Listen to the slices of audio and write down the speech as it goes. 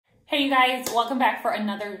Hey you guys, welcome back for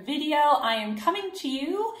another video. I am coming to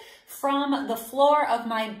you from the floor of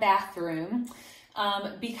my bathroom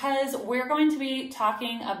because we're going to be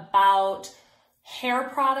talking about hair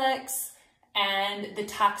products and the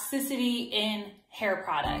toxicity in hair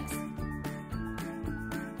products.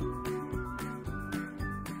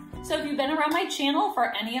 So if you've been around my channel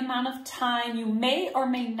for any amount of time, you may or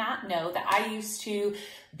may not know that I used to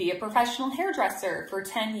be a professional hairdresser for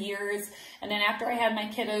 10 years. And then after I had my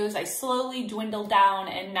kiddos, I slowly dwindled down,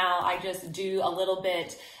 and now I just do a little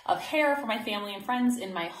bit of hair for my family and friends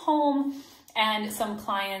in my home and some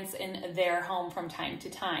clients in their home from time to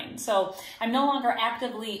time. So I'm no longer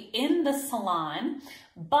actively in the salon,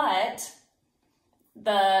 but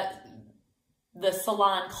the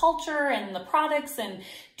salon culture and the products and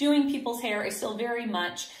doing people's hair is still very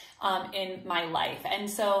much in my life. And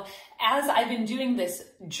so as I've been doing this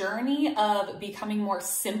journey of becoming more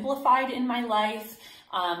simplified in my life,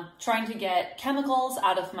 trying to get chemicals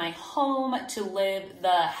out of my home to live the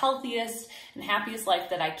healthiest and happiest life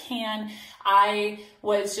that I can, I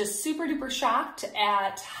was just super duper shocked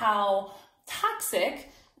at how toxic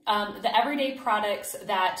the everyday products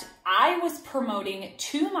that I was promoting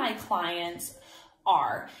to my clients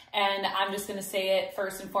are. And I'm just going to say it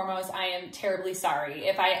first and foremost, I am terribly sorry.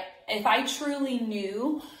 If I truly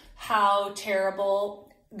knew how terrible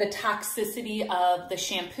the toxicity of the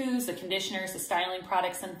shampoos, the conditioners, the styling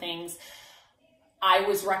products and things I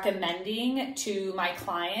was recommending to my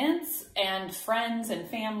clients and friends and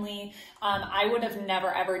family, I would have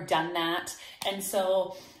never ever done that. And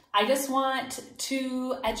so I just want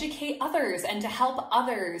to educate others and to help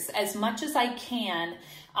others as much as I can,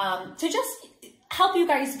 to just help you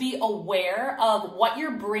guys be aware of what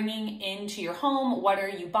you're bringing into your home, what are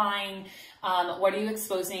you buying, what are you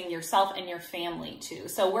exposing yourself and your family to.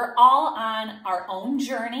 So we're all on our own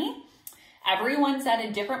journey. Everyone's at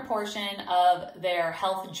a different portion of their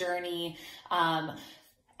health journey.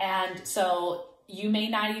 And so you may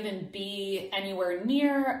not even be anywhere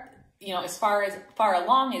near, as far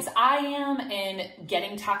along as I am in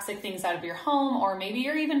getting toxic things out of your home, or maybe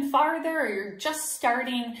you're even farther or you're just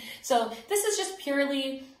starting. So this is just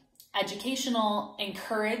purely educational,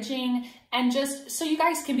 encouraging, and just so you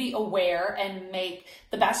guys can be aware and make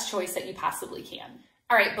the best choice that you possibly can.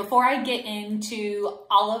 All right, before I get into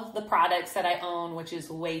all of the products that I own, which is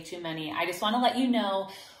way too many, I just want to let you know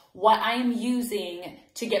what I'm using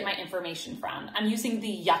to get my information from. I'm using the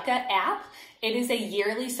Yucca app. It is a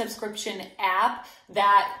yearly subscription app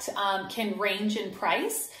that can range in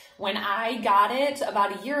price. When I got it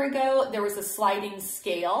about a year ago, there was a sliding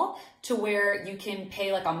scale to where you can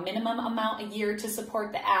pay like a minimum amount a year to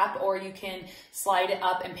support the app, or you can slide it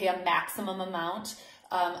up and pay a maximum amount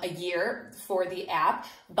a year for the app.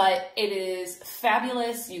 But it is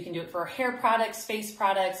fabulous. You can do it for hair products, face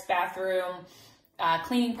products, bathroom,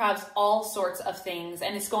 cleaning products, all sorts of things.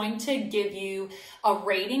 And it's going to give you a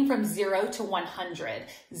rating from 0 to 100.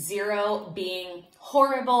 0 being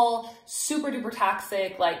horrible, super duper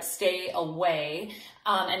toxic, like stay away.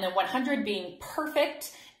 And then 100 being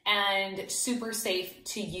perfect and super safe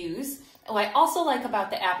to use. What I also like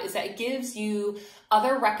about the app is that it gives you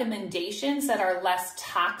other recommendations that are less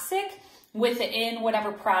toxic within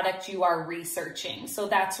whatever product you are researching. So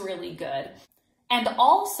that's really good. And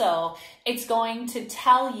also, it's going to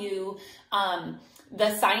tell you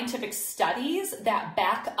the scientific studies that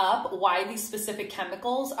back up why these specific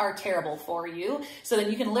chemicals are terrible for you. So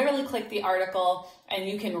then you can literally click the article and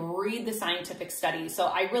you can read the scientific studies. So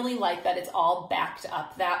I really like that it's all backed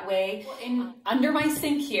up that way. Under my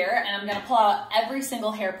sink here, and I'm going to pull out every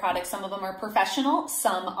single hair product. Some of them are professional,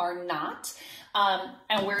 some are not.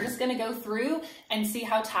 And we're just going to go through and see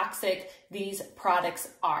how toxic these products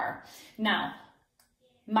are. Now,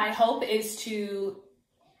 my hope is to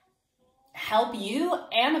help you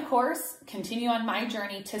and, of course, continue on my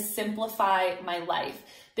journey to simplify my life.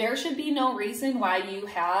 There should be no reason why you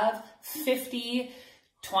have 50,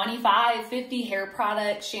 25, 50 hair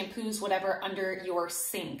products, shampoos, whatever, under your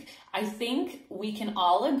sink. I think we can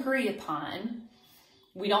all agree upon,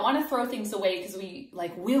 we don't want to throw things away because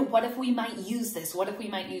what if we might use this? What if we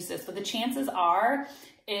might use this? But the chances are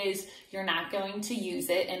is you're not going to use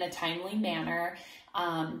it in a timely manner.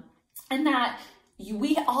 And that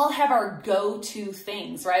we all have our go-to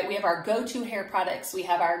things, right? We have our go-to hair products. We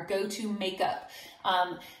have our go-to makeup.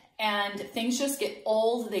 And things just get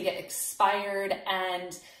old, they get expired,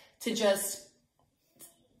 and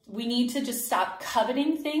we need to just stop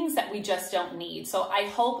coveting things that we just don't need. So I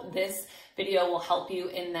hope this video will help you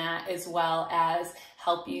in that, as well as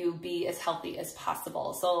help you be as healthy as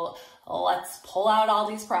possible. So let's pull out all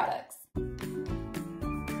these products.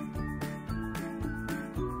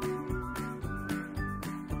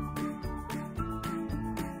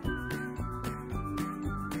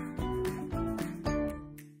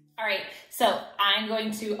 So I'm going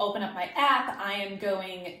to open up my app. I am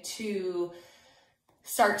going to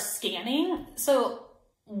start scanning. So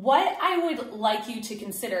what I would like you to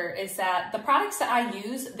consider is that the products that I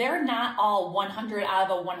use, they're not all 100 out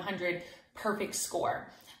of a 100 perfect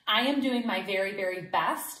score. I am doing my very, very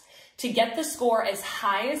best to get the score as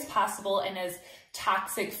high as possible and as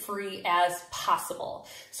toxic free as possible.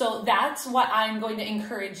 So that's what I'm going to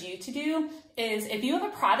encourage you to do is if you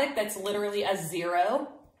have a product that's literally a 0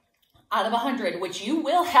 out of 100, which you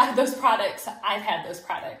will have those products, I've had those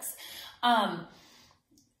products,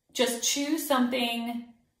 just choose something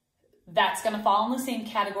that's going to fall in the same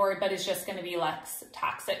category, but is just going to be less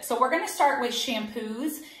toxic. So we're going to start with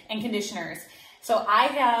shampoos and conditioners. So I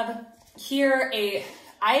have here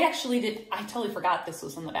I totally forgot this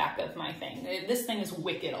was on the back of my thing. This thing is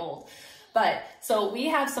wicked old. But so we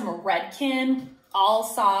have some Redken All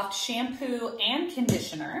Soft shampoo and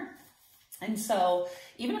conditioner. And so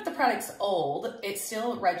even if the product's old, it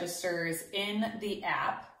still registers in the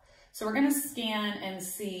app. So we're going to scan and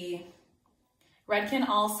see Redken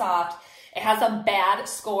All Soft. It has a bad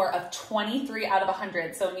score of 23 out of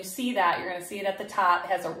 100. So when you see that, you're going to see it at the top. It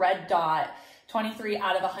has a red dot, 23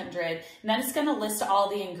 out of 100. And then it's going to list all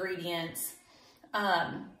the ingredients.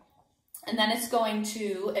 And then it's going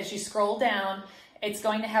to, as you scroll down, it's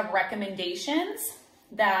going to have recommendations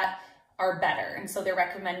that are better. And so they're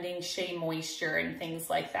recommending Shea Moisture and things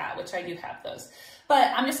like that, which I do have those.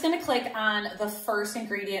 But I'm just going to click on the first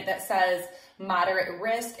ingredient that says moderate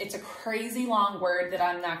risk. It's a crazy long word that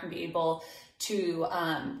I'm not going to be able to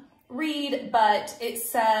read, but it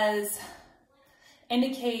says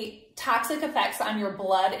indicate toxic effects on your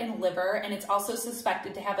blood and liver, and it's also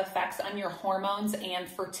suspected to have effects on your hormones and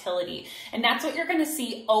fertility. And that's what you're going to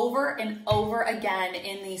see over and over again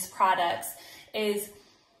in these products is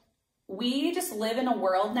we just live in a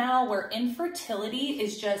world now where infertility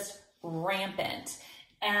is just rampant,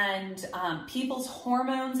 and people's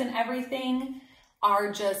hormones and everything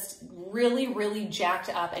are just really, really jacked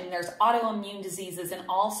up, and there's autoimmune diseases and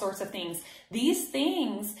all sorts of things. These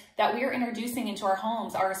things that we are introducing into our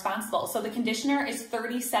homes are responsible. So the conditioner is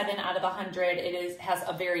 37 out of 100. It has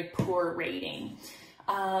a very poor rating.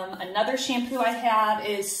 Another shampoo I have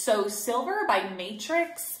is So Silver by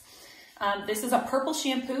Matrix. This is a purple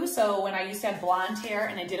shampoo, so when I used to have blonde hair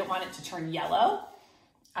and I didn't want it to turn yellow,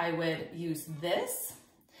 I would use this.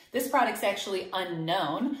 This product's actually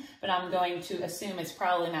unknown, but I'm going to assume it's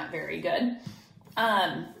probably not very good.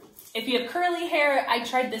 If you have curly hair, I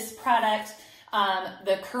tried this product,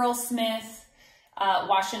 the Curlsmith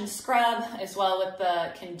Wash and Scrub, as well with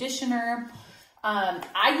the conditioner.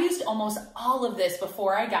 I used almost all of this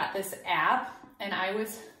before I got this app, and I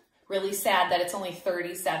was really sad that it's only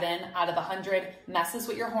 37 out of 100. Messes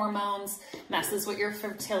with your hormones, messes with your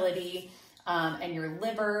fertility, and your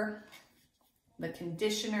liver. The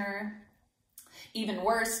conditioner, even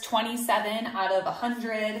worse, 27 out of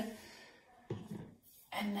 100.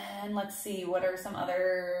 And then let's see, what are some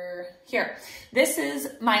other, here. This is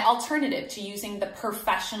my alternative to using the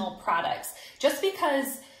professional products. Just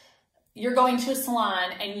because you're going to a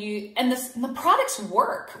salon and the products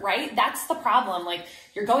work, right? That's the problem. Like,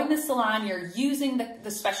 you're going to the salon, you're using the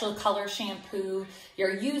special color shampoo,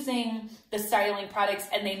 you're using the styling products,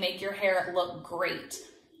 and they make your hair look great.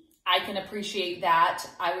 I can appreciate that.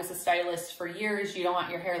 I was a stylist for years. You don't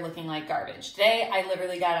want your hair looking like garbage. Today, I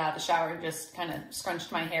literally got out of the shower and just kind of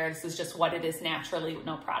scrunched my hair. This is just what it is naturally with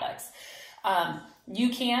no products.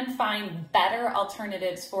 You can find better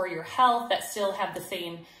alternatives for your health that still have the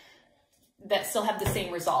same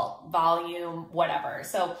result, volume, whatever.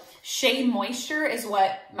 So Shea Moisture is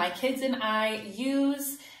what my kids and I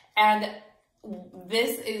use, and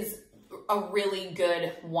this is a really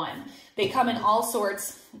good one. They come in all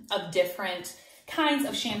sorts of different kinds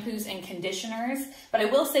of shampoos and conditioners, but I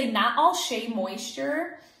will say not all Shea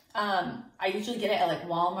Moisture, I usually get it at like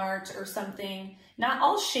Walmart or something. Not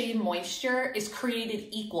all Shea Moisture is created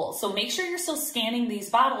equal. So make sure you're still scanning these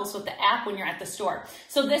bottles with the app when you're at the store.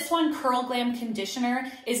 So this one, Curl Glam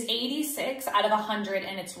Conditioner, is 86 out of 100,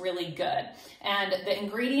 and it's really good. And the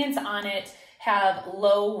ingredients on it have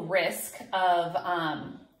low risk of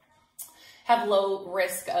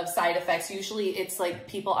side effects. Usually it's like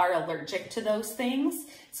people are allergic to those things.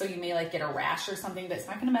 So you may like get a rash or something, but it's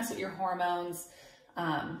not gonna mess with your hormones.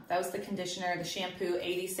 That was the conditioner. The shampoo,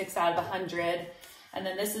 86 out of 100. And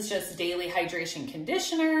then this is just Daily Hydration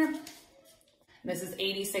Conditioner. This is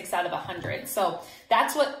 86 out of 100. So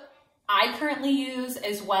that's what I currently use,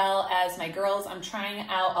 as well as my girls. I'm trying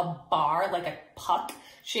out a bar, like a puck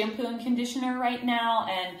shampoo and conditioner right now.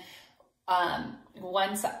 And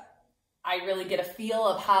once I really get a feel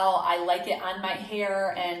of how I like it on my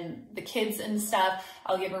hair and the kids and stuff,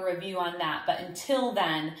 I'll give a review on that. But until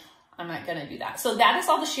then, I'm not gonna do that. So that is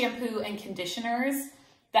all the shampoo and conditioners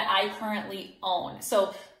that I currently own.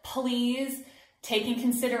 So please take in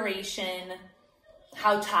consideration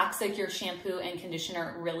how toxic your shampoo and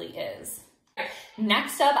conditioner really is.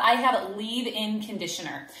 Next up, I have leave-in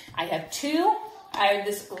conditioner. I have two. I have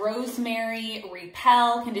this Rosemary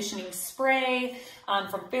Repel conditioning spray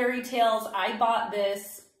from Fairy Tales. I bought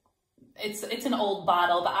this, it's an old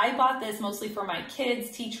bottle, but I bought this mostly for my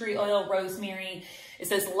kids, tea tree oil, rosemary. It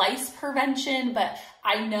says lice prevention, but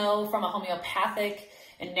I know from a homeopathic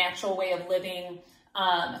and natural way of living,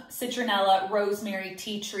 citronella, rosemary,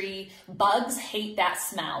 tea tree, bugs hate that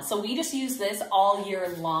smell. So we just use this all year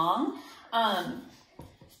long.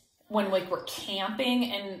 When like we're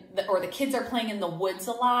camping and or the kids are playing in the woods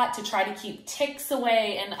a lot to try to keep ticks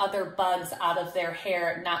away and other bugs out of their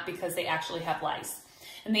hair, not because they actually have lice.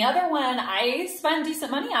 And the other one I spent decent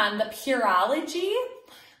money on, the Pureology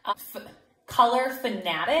Color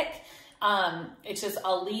Fanatic. It's just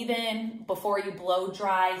a leave-in before you blow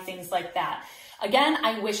dry, things like that. Again,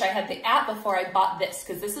 I wish I had the app before I bought this,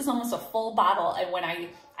 because this is almost a full bottle. And when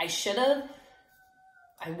I should have,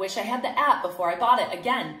 I wish I had the app before I bought it,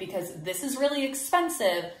 again, because this is really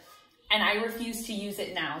expensive and I refuse to use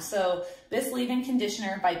it now. So this leave-in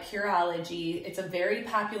conditioner by Pureology, it's a very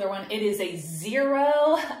popular one. It is a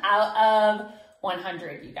 0 out of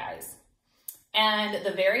 100, you guys. And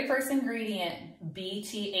the very first ingredient,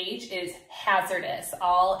 BTH, is hazardous,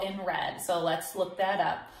 all in red. So let's look that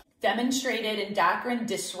up. Demonstrated endocrine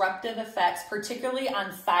disruptive effects, particularly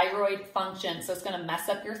on thyroid function. So it's going to mess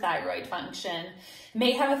up your thyroid function.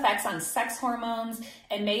 May have effects on sex hormones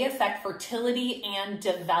and may affect fertility and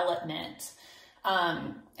development.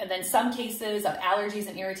 And then some cases of allergies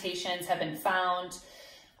and irritations have been found,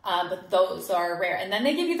 but those are rare. And then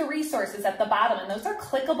they give you the resources at the bottom, and those are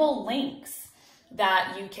clickable links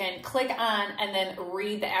that you can click on and then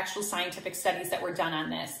read the actual scientific studies that were done on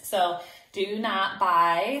this. So do not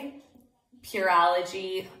buy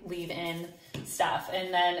Pureology leave-in stuff.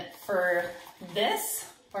 And then for this,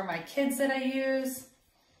 for my kids that I use,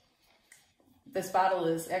 this bottle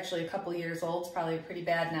is actually a couple years old. It's probably pretty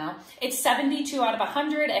bad now. It's 72 out of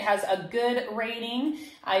 100. It has a good rating.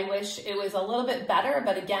 I wish it was a little bit better,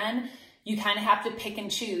 but again, you kind of have to pick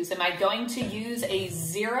and choose. Am I going to use a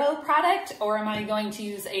 0 product, or am I going to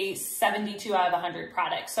use a 72 out of 100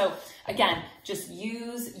 product? So again, just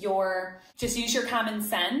use your common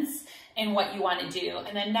sense in what you want to do.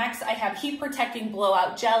 And then next I have Heat Protecting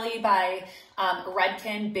Blowout Jelly by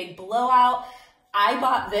Redken Big Blowout. I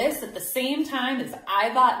bought this at the same time as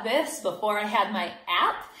I bought this before I had my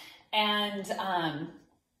app. And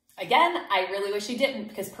again, I really wish I didn't,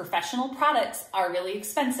 because professional products are really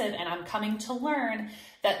expensive, and I'm coming to learn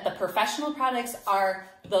that the professional products are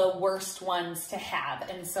the worst ones to have.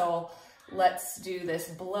 And so let's do this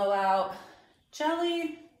blowout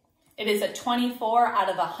jelly. It is a 24 out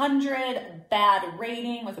of 100 bad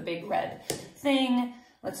rating with a big red thing.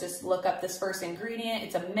 Let's just look up this first ingredient.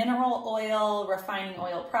 It's a mineral oil, refining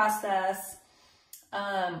oil process.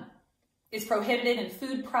 Is prohibited in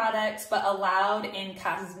food products, but allowed in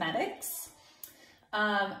cosmetics.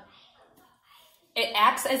 It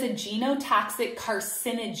acts as a genotoxic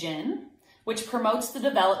carcinogen, which promotes the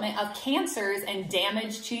development of cancers and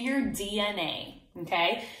damage to your DNA,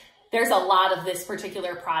 okay? There's a lot of this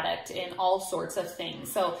particular product in all sorts of things.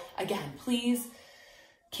 So again, please,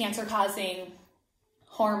 cancer-causing,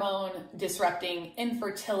 hormone disrupting,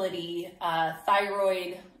 infertility,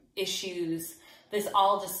 thyroid issues, this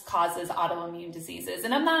all just causes autoimmune diseases.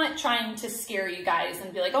 And I'm not trying to scare you guys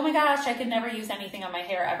and be like, oh my gosh, I could never use anything on my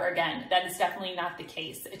hair ever again. That is definitely not the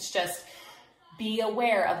case. It's just be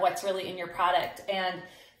aware of what's really in your product, and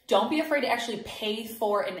don't be afraid to actually pay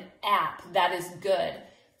for an app that is good.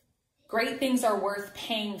 Great things are worth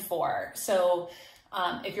paying for. So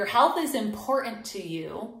if your health is important to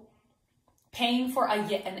you, paying for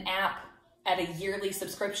an app at a yearly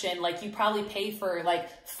subscription, like you probably pay for like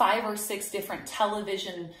 5 or 6 different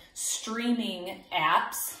television streaming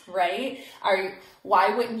apps, right?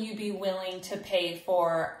 Why wouldn't you be willing to pay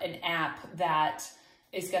for an app that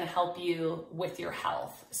is going to help you with your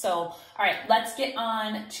health? So, all right, let's get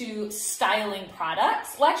on to styling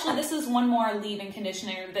products. Well, actually, this is one more leave-in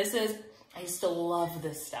conditioner. I used to love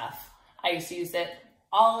this stuff. I used to use it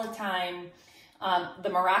all the time. The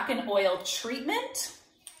Moroccan oil treatment,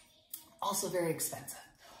 also very expensive.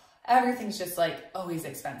 Everything's just like always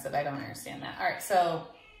expensive. I don't understand that. All right, so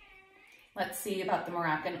let's see about the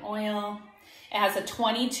Moroccan oil. It has a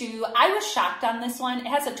 22. I was shocked on this one. It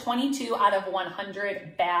has a 22 out of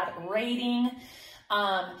 100 bad rating.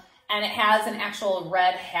 And it has an actual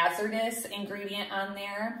red hazardous ingredient on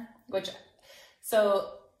there,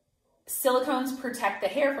 so silicones protect the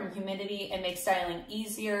hair from humidity and make styling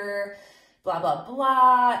easier, blah, blah,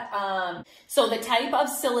 blah. So the type of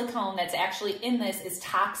silicone that's actually in this is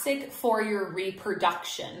toxic for your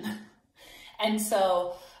reproduction. And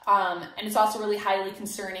so, and it's also really highly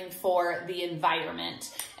concerning for the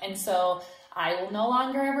environment. And so I will no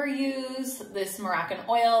longer ever use this Moroccan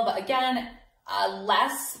oil, but again,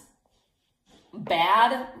 less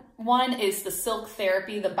bad one is the Silk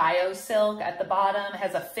Therapy, the BioSilk at the bottom. It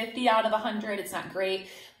has a 50 out of 100. It's not great.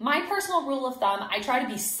 My personal rule of thumb, I try to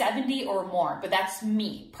be 70 or more, but that's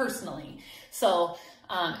me personally. So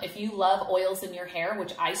if you love oils in your hair,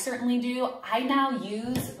 which I certainly do, I now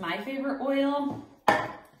use, my favorite oil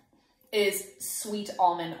is sweet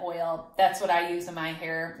almond oil. That's what I use in my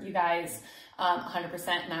hair, you guys.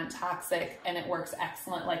 100% non-toxic, and it works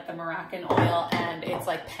excellent like the Moroccan oil, and it's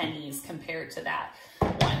like pennies compared to that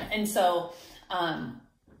one. And so,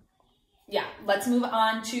 yeah, let's move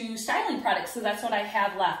on to styling products. So that's what I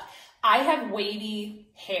have left. I have wavy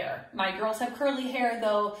hair. My girls have curly hair,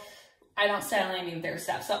 though I don't style any of their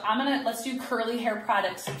stuff. So let's do curly hair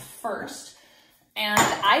products first. And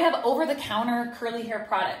I have over-the-counter curly hair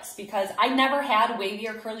products because I never had wavy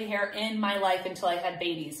or curly hair in my life until I had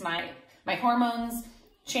babies. My hormones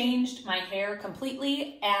changed my hair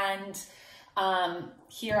completely, and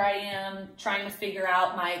here I am trying to figure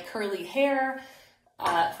out my curly hair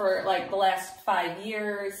for like the last 5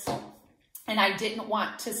 years, and I didn't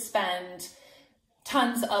want to spend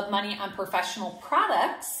tons of money on professional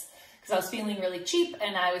products because I was feeling really cheap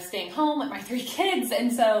and I was staying home with my 3 kids.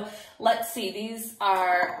 And so let's see, these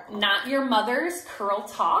are Not Your Mother's Curl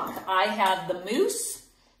Talk. I have the mousse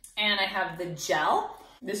and I have the gel.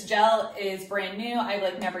 This gel is brand new. I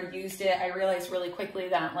never used it. I realized really quickly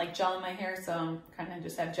that I don't like gel in my hair, so I'm kind of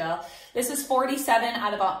just have gel. This is 47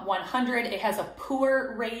 out of 100. It has a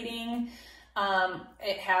poor rating.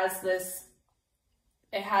 It has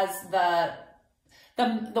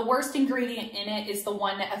the worst ingredient in it is the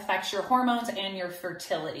one that affects your hormones and your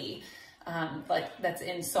fertility. That's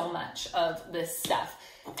in so much of this stuff.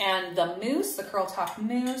 And the mousse, the Curl Talk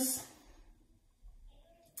mousse,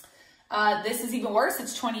 this is even worse.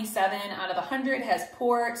 It's 27 out of 100, has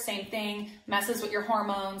port, same thing, messes with your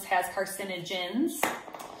hormones, has carcinogens.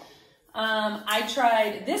 I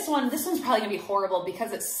tried this one. This one's probably gonna be horrible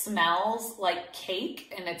because it smells like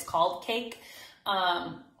cake and it's called cake.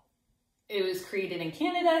 It was created in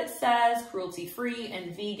Canada, it says, cruelty-free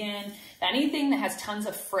and vegan. Anything that has tons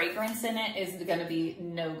of fragrance in it is gonna be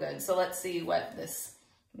no good. So let's see what this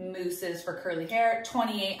mousse is for curly hair.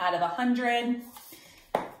 28 out of 100.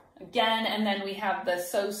 Again, and then we have the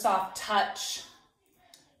So Soft Touch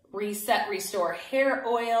Reset Restore Hair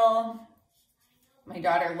Oil. My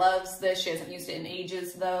daughter loves this. She hasn't used it in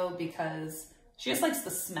ages though because she just likes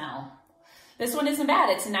the smell. This one isn't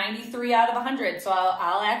bad. It's 93 out of 100, so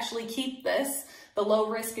I'll actually keep this. The low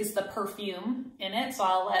risk is the perfume in it, so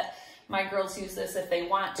I'll let my girls use this if they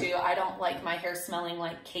want to. I don't like my hair smelling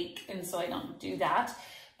like cake, and so I don't do that.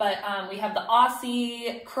 But we have the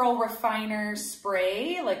Aussie Curl Refiner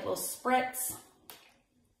Spray, like little spritz.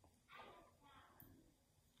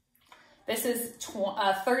 This is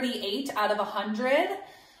 38 out of 100.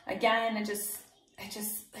 Again, it's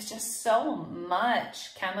just so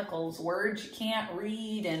much chemicals, words you can't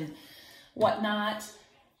read and whatnot.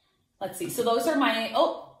 Let's see. So those are my,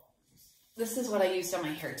 this is what I used on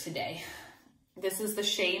my hair today. This is the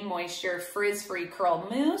Shea Moisture Frizz-Free Curl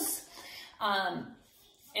Mousse.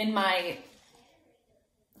 In my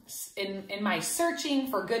searching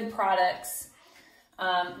for good products,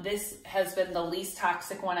 this has been the least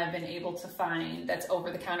toxic one I've been able to find that's over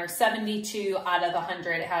the counter. 72 out of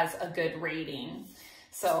 100 has a good rating.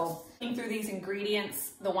 So looking through these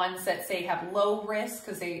ingredients, the ones that say have low risk,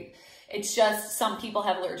 because it's just some people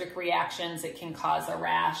have allergic reactions. It can cause a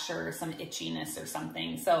rash or some itchiness or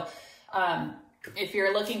something. So if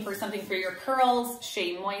you're looking for something for your curls,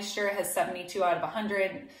 Shea Moisture has 72 out of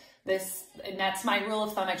 100. And that's my rule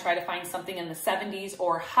of thumb. I try to find something in the 70s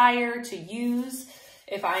or higher to use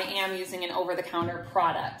if I am using an over-the-counter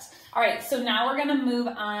product. All right, so now we're gonna move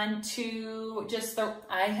on to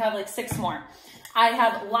I have like 6 more. I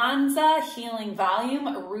have Lanza Healing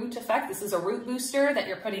Volume Root Effect. This is a root booster that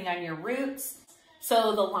you're putting on your roots.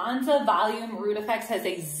 So the Lanza Volume Root Effects has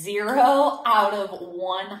a 0 out of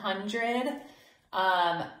 100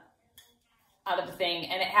 out of the thing,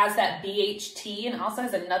 and it has that BHT, and it also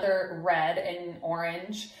has another red and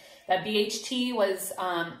orange that BHT was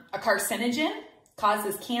a carcinogen,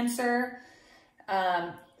 causes cancer,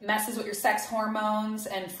 messes with your sex hormones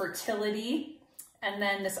and fertility. And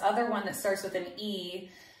then this other one that starts with an E,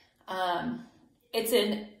 it's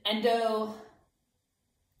an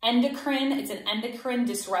endocrine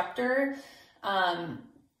disruptor, and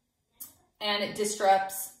it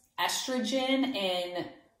disrupts estrogen in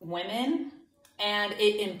women, and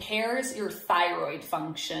it impairs your thyroid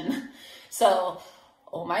function. So,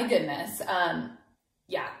 oh my goodness.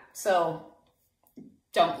 Yeah, so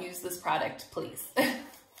don't use this product, please.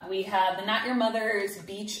 We have the Not Your Mother's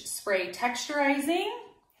Beach Spray Texturizing.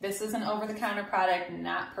 This is an over-the-counter product,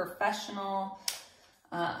 not professional.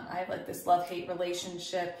 I have like this love-hate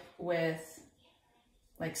relationship with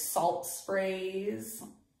like salt sprays.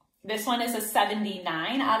 This one is a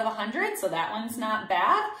 79 out of 100, so that one's not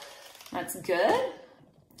bad. That's good.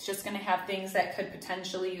 It's just gonna have things that could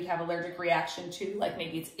potentially you'd have allergic reaction to, like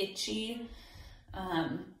maybe it's itchy.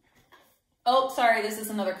 Oh, sorry, this is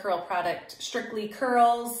another curl product. Strictly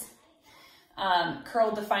Curls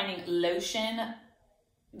Curl Defining Lotion.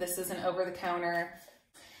 This is an over-the-counter.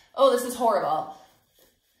 Oh, this is horrible.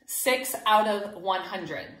 6 out of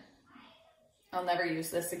 100. I'll never use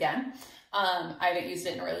this again. I haven't used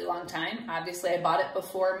it in a really long time. Obviously, I bought it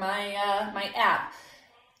before my my app.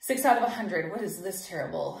 6 out of 100. What does this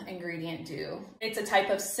terrible ingredient do? It's a type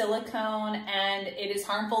of silicone, and it is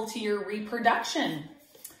harmful to your reproduction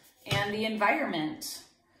and the environment.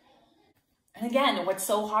 And again, what's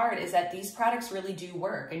so hard is that these products really do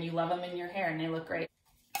work, and you love them in your hair and they look great.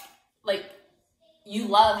 Like, you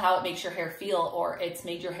love how it makes your hair feel, or it's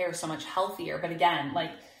made your hair so much healthier. But again,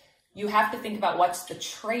 like, you have to think about what's the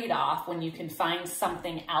trade-off when you can find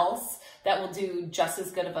something else that will do just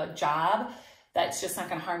as good of a job that's just not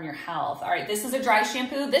gonna harm your health. All right, this is a dry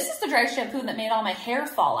shampoo. This is the dry shampoo that made all my hair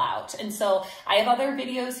fall out. And so I have other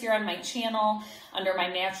videos here on my channel under my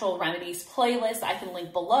natural remedies playlist. I can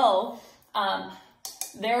link below.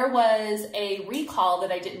 There was a recall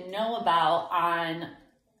that I didn't know about on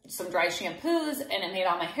some dry shampoos, and it made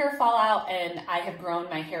all my hair fall out, and I have grown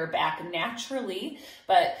my hair back naturally.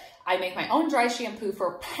 But I make my own dry shampoo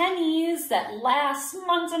for pennies that lasts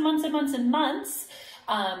months and months and months and months.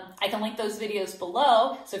 I can link those videos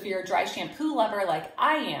below. So if you're a dry shampoo lover like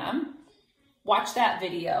I am, watch that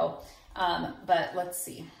video. But let's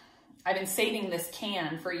see. I've been saving this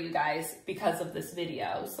can for you guys because of this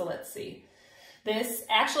video. So let's see. This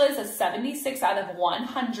actually is a 76 out of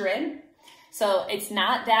 100. So it's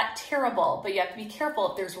not that terrible, but you have to be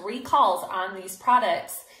careful. If there's recalls on these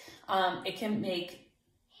products, it can make,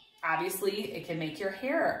 obviously, it can make your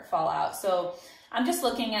hair fall out. So I'm just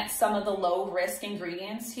looking at some of the low risk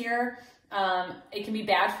ingredients here. It can be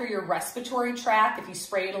bad for your respiratory tract if you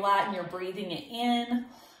spray it a lot and you're breathing it in.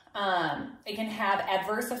 It can have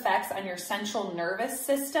adverse effects on your central nervous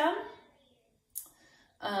system,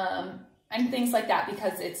 and things like that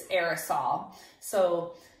because it's aerosol.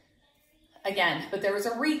 So again, but there was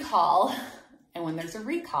a recall, and when there's a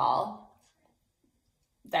recall,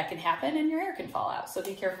 that can happen and your hair can fall out. So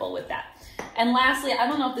be careful with that. And lastly, I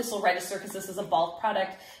don't know if this will register because this is a bulk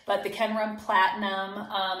product, but the Kenra Platinum,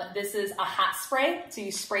 this is a hot spray. So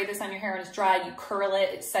you spray this on your hair and it's dry, you curl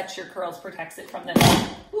it, it sets your curls, protects it from the,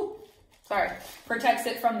 protects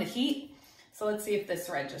it from the heat. So let's see if this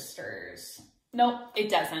registers. Nope, it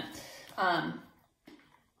doesn't.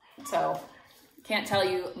 So can't tell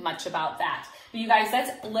you much about that. But you guys,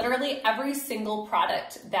 that's literally every single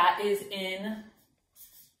product that is in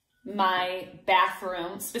my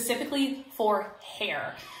bathroom specifically for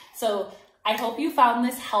hair. So I hope you found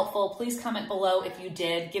this helpful. Please comment below if you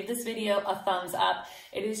did. Give this video a thumbs up.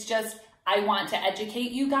 It is just, I want to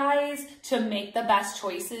educate you guys to make the best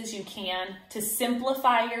choices you can to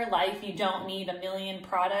simplify your life. You don't need a million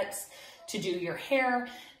products to do your hair.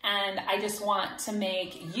 And I just want to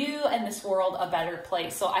make you and this world a better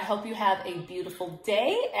place. So I hope you have a beautiful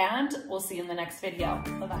day, and we'll see you in the next video.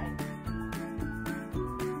 Bye-bye.